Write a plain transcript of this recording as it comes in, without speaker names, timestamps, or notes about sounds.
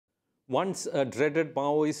Once a dreaded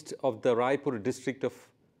Maoist of the Raipur district of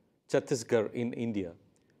Chhattisgarh in India,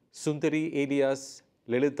 Sundari alias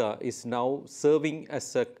Lalitha is now serving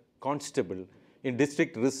as a constable in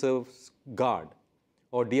District Reserve Guard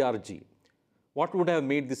or DRG. What would have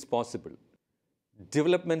made this possible?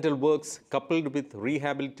 Developmental works coupled with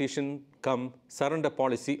rehabilitation-cum-surrender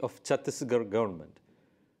policy of Chhattisgarh government.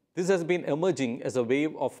 This has been emerging as a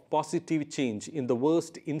wave of positive change in the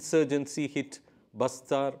worst insurgency-hit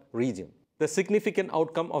Bastar region. The significant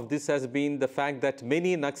outcome of this has been the fact that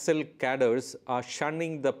many Naxal cadres are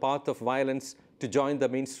shunning the path of violence to join the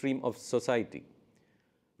mainstream of society.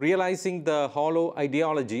 Realizing the hollow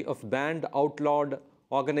ideology of banned outlawed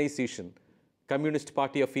organization, Communist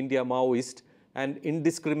Party of India Maoist, and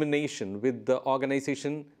indiscrimination with the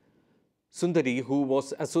organization Sundari, who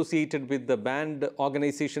was associated with the banned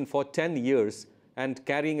organization for 10 years and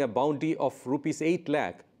carrying a bounty of rupees 8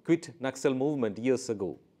 lakh, quit Naxal movement years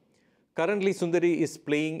ago. Currently, Sundari is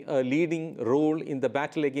playing a leading role in the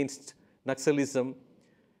battle against Naxalism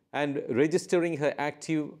and registering her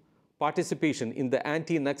active participation in the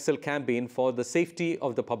anti-Naxal campaign for the safety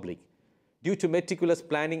of the public. Due to meticulous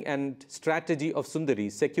planning and strategy of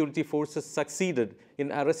Sundari, security forces succeeded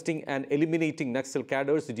in arresting and eliminating Naxal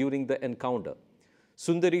cadres during the encounter.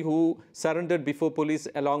 Sundari, who surrendered before police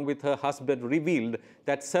along with her husband, revealed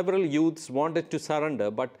that several youths wanted to surrender,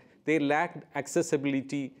 but they lacked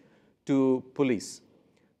accessibility to police.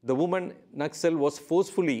 The woman Naxal was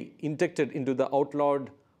forcefully inducted into the outlawed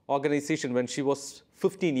organization when she was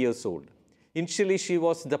 15 years old. Initially, she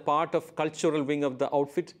was the part of cultural wing of the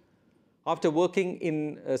outfit. After working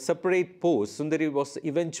in a separate post, Sundari was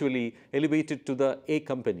eventually elevated to the A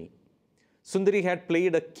company. Sundari had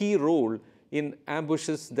played a key role in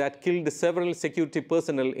ambushes that killed several security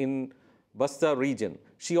personnel in Bastar region.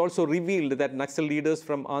 She also revealed that Naxal leaders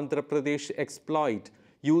from Andhra Pradesh exploit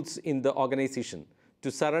youths in the organization.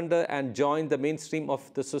 To surrender and join the mainstream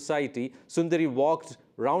of the society, Sundari walked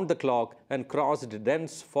round the clock and crossed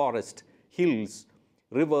dense forest, hills,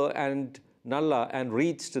 river and Nalla and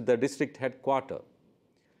reached the district headquarters.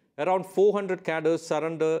 Around 400 cadres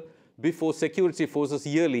surrender before security forces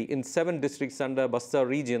yearly in 7 districts under Bastar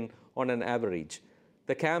region on an average.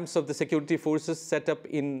 The camps of the security forces set up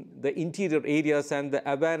in the interior areas and the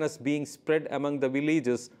awareness being spread among the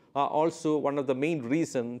villagers are also one of the main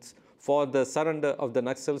reasons for the surrender of the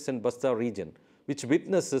Naxals in Bastar region, which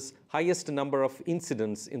witnesses highest number of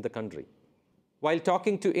incidents in the country. While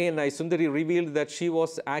talking to ANI, Sundari revealed that she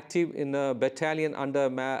was active in a battalion under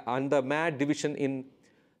MAD division in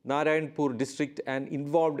Narayanpur district and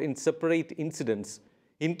involved in separate incidents,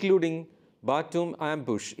 including Batum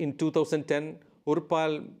ambush in 2010,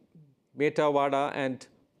 Urpal Metawada and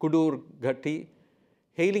Kudur Ghatti.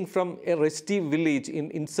 Hailing from a restive village in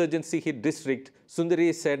insurgency-hit district,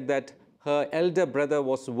 Sundari said that her elder brother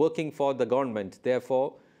was working for the government.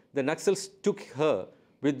 Therefore, the Naxals took her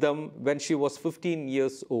with them when she was 15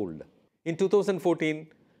 years old. In 2014,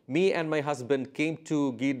 me and my husband came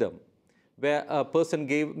to Gidam, where a person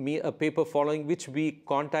gave me a paper following which we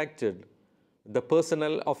contacted the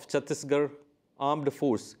personnel of Chhattisgarh Armed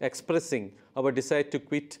Force, expressing our desire to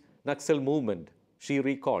quit Naxal movement, she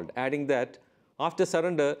recalled, adding that after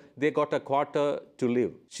surrender, they got a quarter to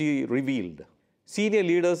live, she revealed. Senior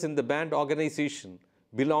leaders in the banned organization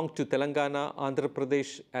belonged to Telangana, Andhra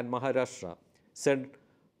Pradesh and Maharashtra, said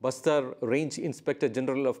Bastar Range Inspector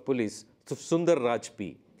General of Police, Sundar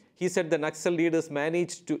Rajpi. He said the Naxal leaders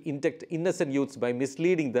managed to induct innocent youths by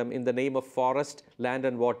misleading them in the name of forest, land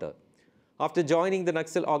and water. After joining the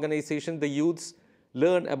Naxal organization, the youths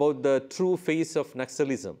learned about the true face of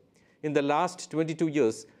Naxalism. In the last 22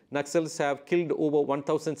 years, Naxals have killed over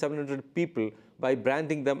 1,700 people by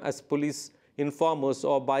branding them as police informers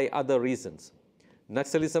or by other reasons.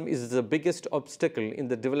 Naxalism is the biggest obstacle in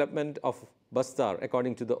the development of Bastar,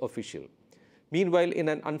 according to the official. Meanwhile, in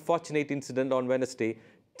an unfortunate incident on Wednesday,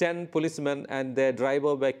 10 policemen and their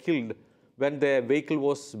driver were killed when their vehicle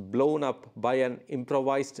was blown up by an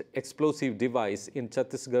improvised explosive device in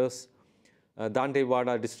Chhattisgarh's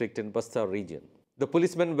Dantewada district in Bastar region. The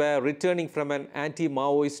policemen were returning from an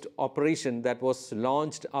anti-Maoist operation that was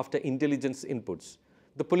launched after intelligence inputs.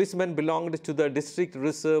 The policemen belonged to the District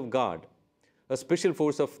Reserve Guard, a special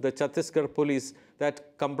force of the Chhattisgarh police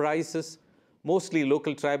that comprises mostly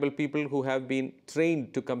local tribal people who have been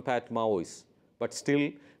trained to combat Maoists. But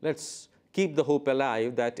still, let's keep the hope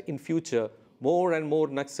alive that in future, more and more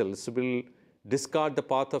Naxals will discard the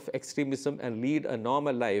path of extremism and lead a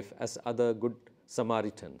normal life as other good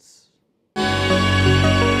Samaritans.